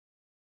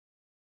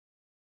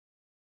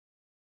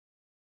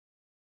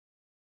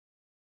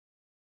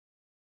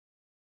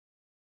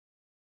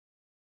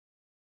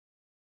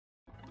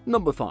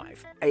Number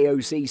 5.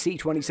 AOC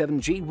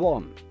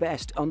C27G1,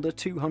 best under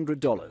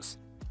 $200.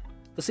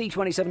 The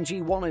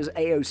C27G1 is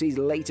AOC's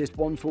latest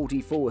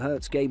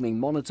 144Hz gaming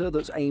monitor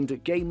that's aimed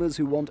at gamers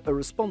who want a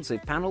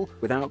responsive panel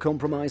without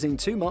compromising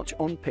too much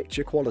on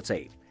picture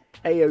quality.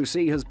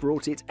 AOC has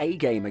brought its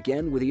A-game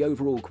again with the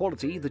overall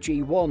quality, the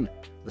G1.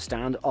 The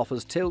stand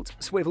offers tilt,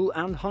 swivel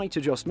and height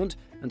adjustment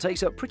and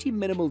takes up pretty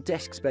minimal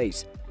desk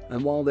space.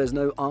 And while there's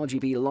no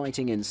RGB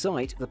lighting in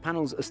sight, the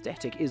panel's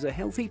aesthetic is a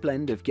healthy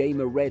blend of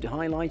gamer red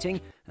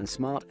highlighting and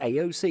smart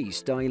AOC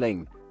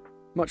styling.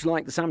 Much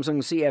like the Samsung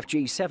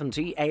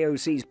CFG70,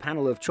 AOC's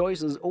panel of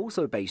choice is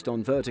also based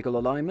on vertical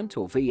alignment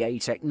or VA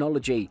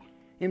technology.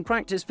 In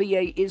practice,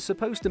 VA is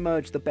supposed to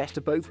merge the best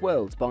of both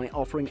worlds by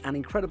offering an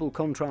incredible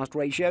contrast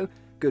ratio,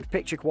 good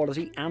picture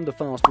quality and a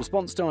fast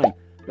response time,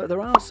 but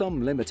there are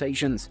some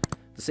limitations.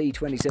 The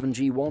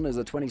C27G1 is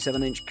a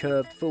 27-inch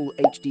curved full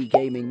HD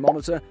gaming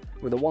monitor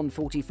with a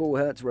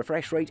 144Hz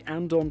refresh rate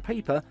and, on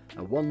paper,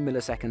 a 1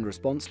 millisecond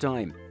response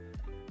time.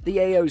 The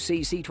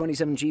AOC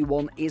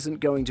C27G1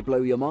 isn't going to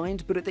blow your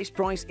mind, but at this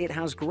price it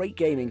has great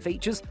gaming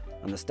features,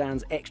 and the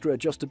stand's extra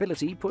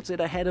adjustability puts it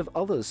ahead of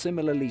other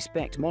similarly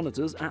spec'd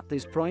monitors at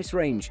this price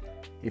range.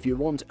 If you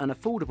want an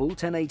affordable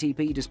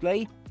 1080p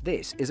display,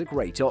 this is a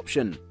great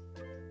option.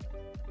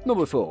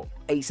 Number 4.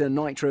 ASUS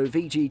Nitro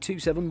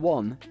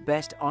VG279,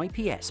 best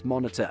IPS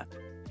monitor.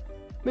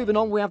 Moving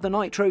on, we have the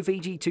Nitro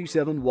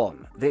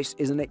VG279. This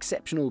is an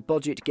exceptional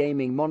budget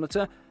gaming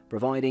monitor,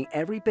 providing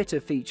every bit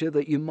of feature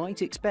that you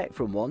might expect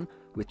from one,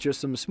 with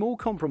just some small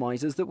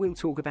compromises that we'll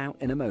talk about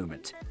in a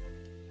moment.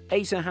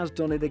 ASUS has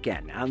done it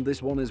again, and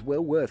this one is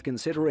well worth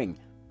considering.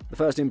 The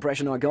first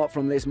impression I got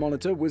from this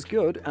monitor was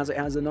good, as it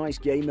has a nice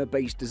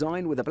gamer-based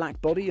design with a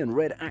black body and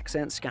red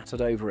accents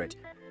scattered over it.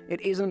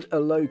 It isn't a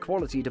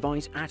low-quality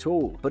device at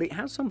all, but it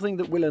has something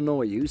that will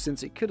annoy you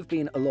since it could have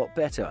been a lot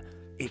better.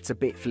 It's a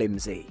bit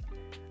flimsy.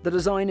 The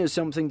design is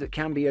something that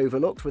can be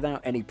overlooked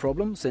without any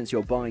problem since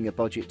you're buying a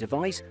budget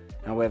device.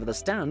 However, the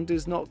stand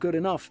is not good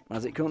enough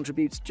as it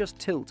contributes just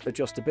tilt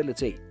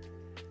adjustability.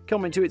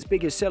 Coming to its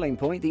biggest selling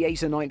point, the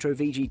ASUS Nitro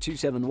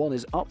VG279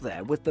 is up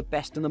there with the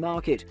best in the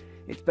market.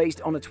 It's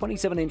based on a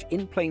 27-inch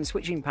in-plane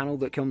switching panel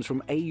that comes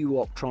from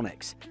AU.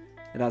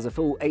 It has a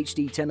full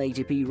HD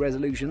 1080p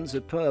resolution,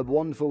 superb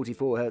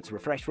 144Hz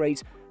refresh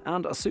rate,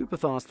 and a super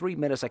fast 3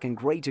 millisecond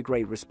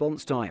grade-to-grade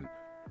response time.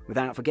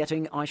 Without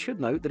forgetting, I should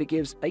note that it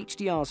gives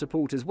HDR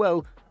support as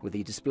well, with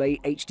the display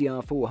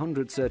HDR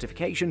 400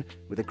 certification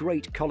with a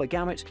great color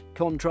gamut,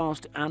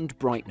 contrast and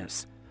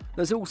brightness.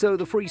 There's also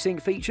the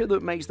FreeSync feature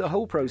that makes the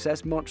whole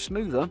process much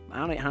smoother,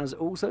 and it has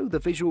also the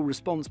Visual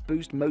Response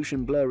Boost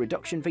Motion Blur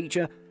Reduction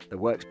feature that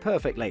works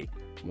perfectly.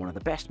 One of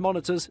the best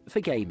monitors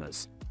for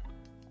gamers.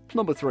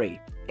 Number 3.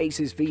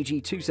 ASUS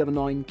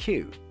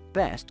VG279Q,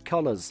 best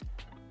colors.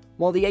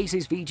 While the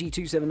ASUS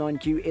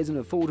VG279Q is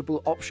an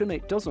affordable option,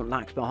 it doesn't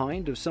lag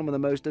behind of some of the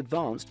most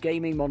advanced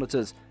gaming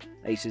monitors.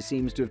 ASUS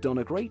seems to have done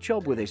a great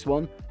job with this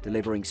one,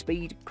 delivering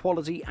speed,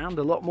 quality and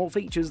a lot more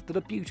features that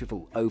are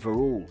beautiful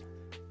overall.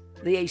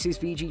 The ASUS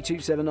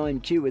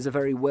VG279Q is a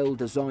very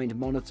well-designed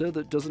monitor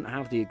that doesn't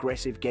have the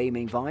aggressive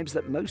gaming vibes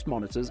that most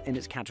monitors in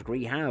its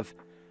category have.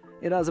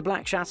 It has a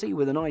black chassis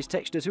with a nice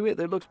texture to it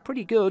that looks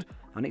pretty good,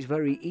 and it's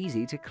very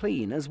easy to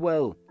clean as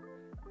well.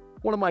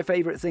 One of my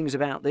favourite things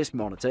about this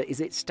monitor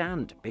is its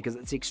stand, because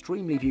it's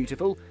extremely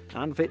beautiful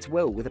and fits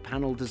well with the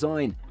panel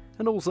design,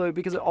 and also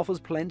because it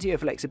offers plenty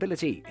of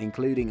flexibility,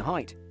 including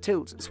height,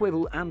 tilt,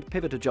 swivel and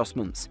pivot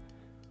adjustments.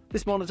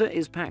 This monitor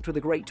is packed with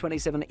a great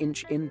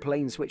 27-inch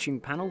in-plane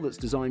switching panel that's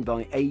designed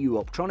by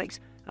AU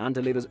and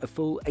delivers a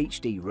full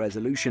HD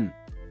resolution.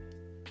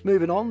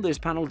 Moving on, this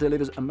panel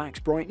delivers a max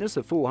brightness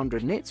of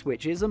 400 nits,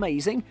 which is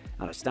amazing,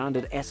 and a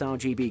standard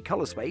sRGB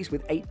color space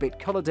with 8-bit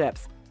color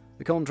depth.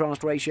 The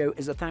contrast ratio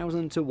is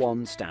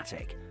 1000:1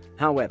 static.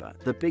 However,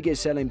 the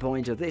biggest selling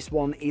point of this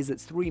one is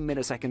its 3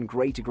 millisecond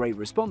grade-to-grade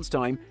response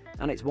time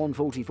and its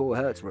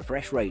 144Hz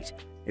refresh rate.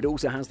 It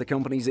also has the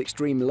company's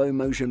extreme low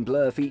motion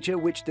blur feature,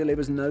 which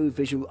delivers no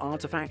visual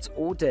artifacts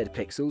or dead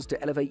pixels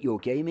to elevate your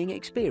gaming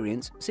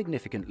experience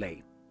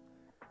significantly.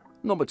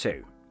 Number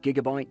 2.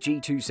 Gigabyte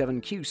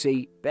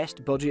G27QC,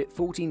 best budget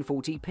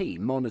 1440p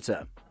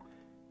monitor.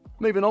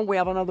 Moving on, we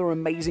have another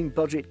amazing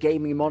budget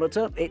gaming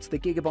monitor. It's the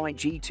Gigabyte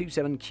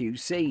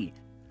G27QC.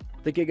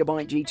 The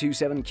Gigabyte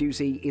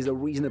G27QC is a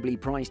reasonably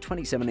priced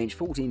 27-inch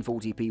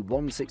 1440p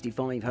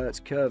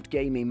 165Hz curved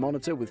gaming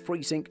monitor with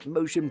FreeSync,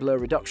 motion blur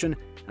reduction,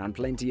 and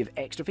plenty of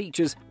extra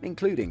features,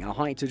 including a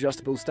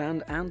height-adjustable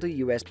stand and a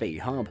USB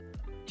hub.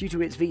 Due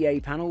to its VA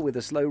panel with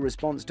a slow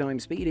response time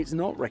speed, it's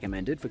not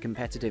recommended for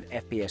competitive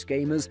FPS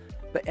gamers,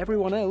 but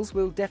everyone else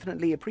will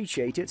definitely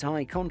appreciate its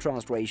high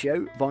contrast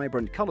ratio,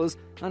 vibrant colors,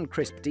 and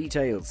crisp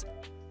details.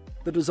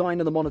 The design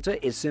of the monitor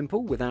is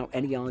simple, without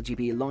any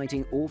RGB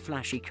lighting or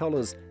flashy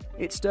colors.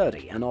 It's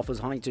sturdy and offers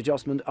height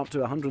adjustment up to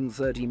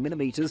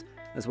 130mm,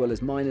 as well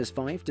as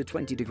 -5 to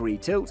 20 degree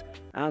tilt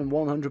and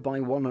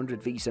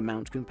 100x100 VESA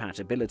mount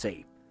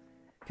compatibility.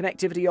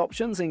 Connectivity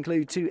options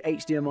include two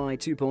HDMI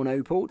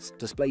 2.0 ports,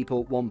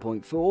 DisplayPort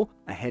 1.4,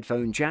 a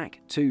headphone jack,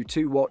 two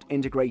 2-watt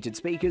integrated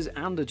speakers,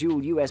 and a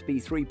dual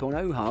USB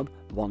 3.0 hub,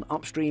 one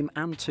upstream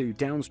and two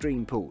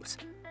downstream ports.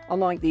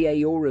 Unlike the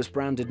ASUS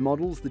branded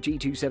models, the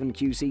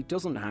G279Q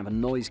doesn't have a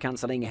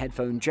noise-cancelling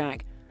headphone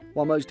jack.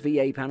 While most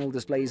VA panel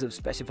displays have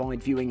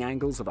specified viewing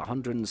angles of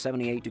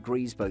 178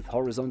 degrees both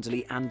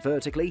horizontally and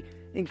vertically,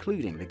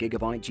 including the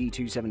Gigabyte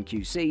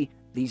G279Q,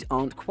 these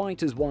aren't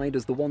quite as wide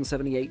as the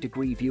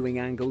 178-degree viewing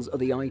angles of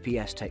the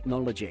IPS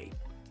technology.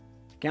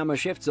 Camera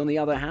shifts, on the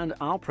other hand,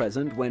 are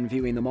present when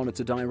viewing the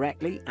monitor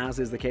directly, as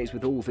is the case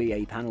with all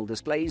VA panel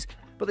displays,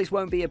 but this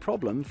won't be a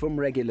problem from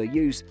regular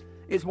use.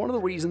 It's one of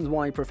the reasons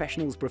why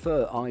professionals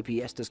prefer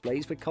IPS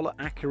displays for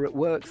color-accurate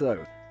work,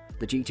 though.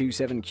 The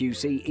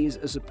G279Q is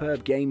a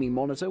superb gaming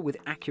monitor with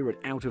accurate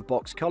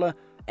out-of-box color,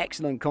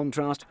 excellent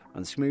contrast,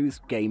 and smooth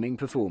gaming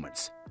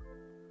performance.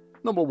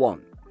 Number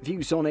 1.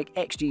 ViewSonic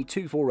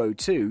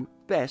XG2402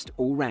 Best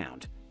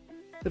All-Round.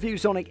 The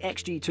ViewSonic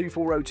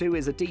XG2402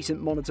 is a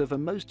decent monitor for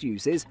most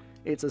uses.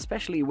 It's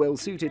especially well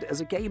suited as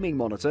a gaming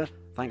monitor,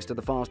 thanks to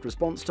the fast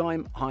response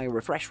time, high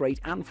refresh rate,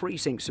 and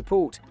FreeSync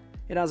support.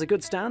 It has a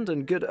good stand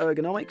and good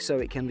ergonomics, so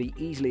it can be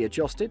easily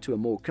adjusted to a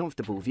more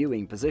comfortable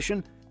viewing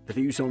position. The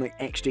ViewSonic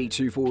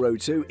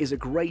XG2402 is a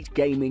great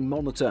gaming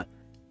monitor.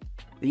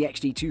 The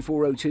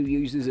XG2402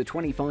 uses a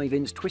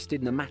 25-inch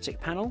twisted pneumatic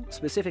panel,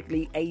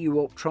 specifically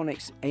AU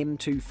Optronics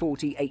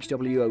M240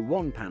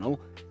 HW01 panel,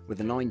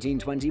 with a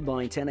 1920 by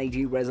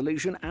 1080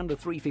 resolution and a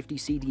 350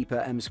 CD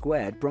per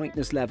m²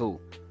 brightness level.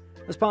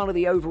 As part of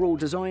the overall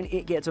design,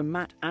 it gets a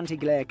matte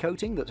anti-glare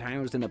coating that's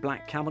housed in a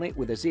black cabinet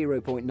with a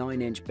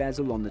 0.9-inch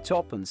bezel on the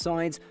top and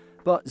sides,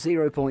 but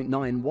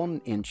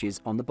 0.91 inches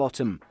on the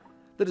bottom.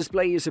 The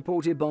display is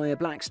supported by a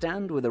black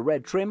stand with a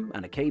red trim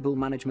and a cable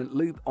management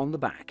loop on the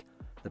back.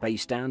 The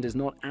base stand is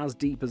not as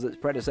deep as its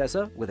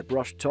predecessor, with a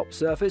brushed top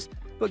surface,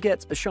 but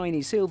gets a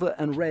shiny silver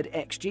and red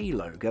XG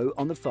logo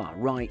on the far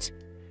right.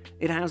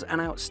 It has an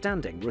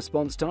outstanding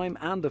response time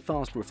and a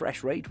fast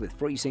refresh rate with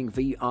FreeSync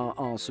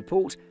VRR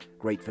support,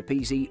 great for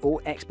PC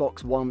or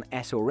Xbox One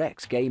S or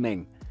X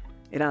gaming.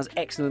 It has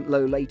excellent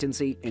low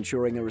latency,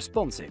 ensuring a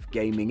responsive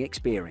gaming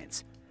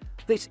experience.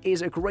 This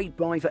is a great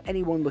buy for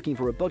anyone looking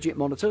for a budget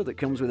monitor that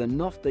comes with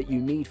enough that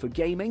you need for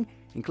gaming,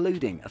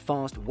 including a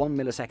fast 1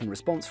 millisecond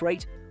response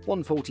rate,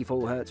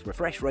 144Hz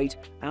refresh rate,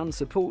 and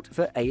support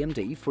for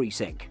AMD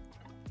FreeSync.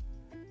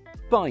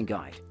 Buying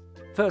guide.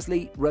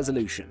 Firstly,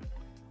 resolution.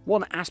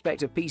 One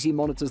aspect of PC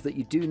monitors that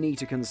you do need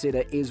to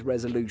consider is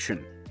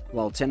resolution.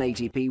 While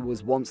 1080p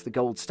was once the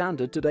gold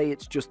standard, today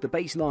it's just the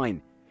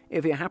baseline.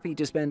 If you're happy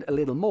to spend a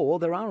little more,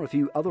 there are a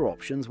few other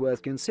options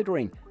worth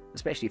considering,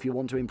 especially if you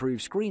want to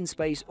improve screen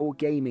space or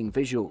gaming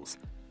visuals.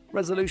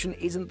 Resolution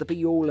isn't the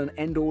be-all and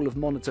end-all of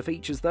monitor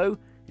features though.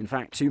 In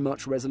fact, too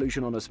much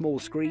resolution on a small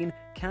screen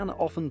can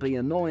often be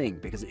annoying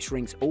because it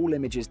shrinks all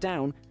images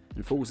down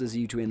and forces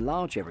you to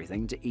enlarge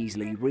everything to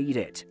easily read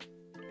it.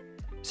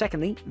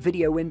 Secondly,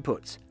 video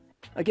inputs.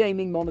 A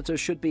gaming monitor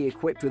should be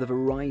equipped with a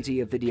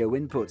variety of video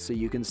inputs so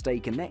you can stay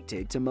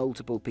connected to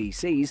multiple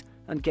PCs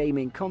and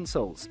gaming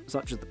consoles,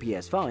 such as the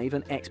PS5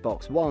 and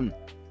Xbox One.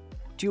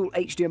 Dual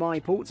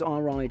HDMI ports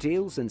are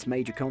ideal since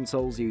major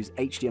consoles use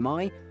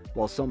HDMI,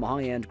 while some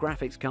high-end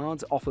graphics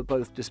cards offer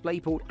both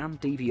DisplayPort and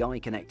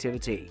DVI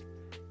connectivity.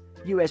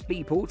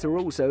 USB ports are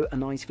also a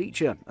nice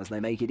feature, as they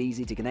make it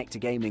easy to connect to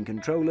gaming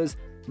controllers,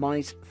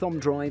 mice, thumb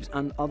drives,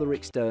 and other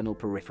external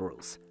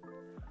peripherals.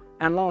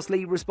 And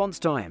lastly, response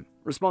time.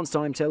 Response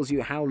time tells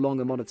you how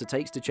long a monitor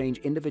takes to change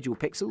individual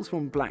pixels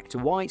from black to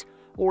white,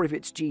 or if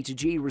it's G to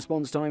G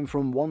response time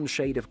from one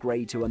shade of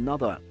grey to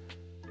another.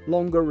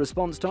 Longer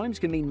response times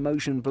can mean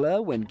motion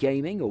blur when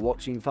gaming or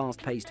watching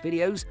fast-paced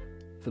videos.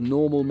 For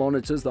normal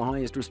monitors, the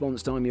highest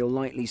response time you'll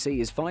likely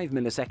see is 5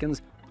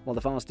 milliseconds, while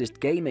the fastest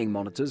gaming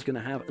monitors can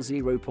have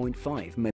 0.5 milliseconds.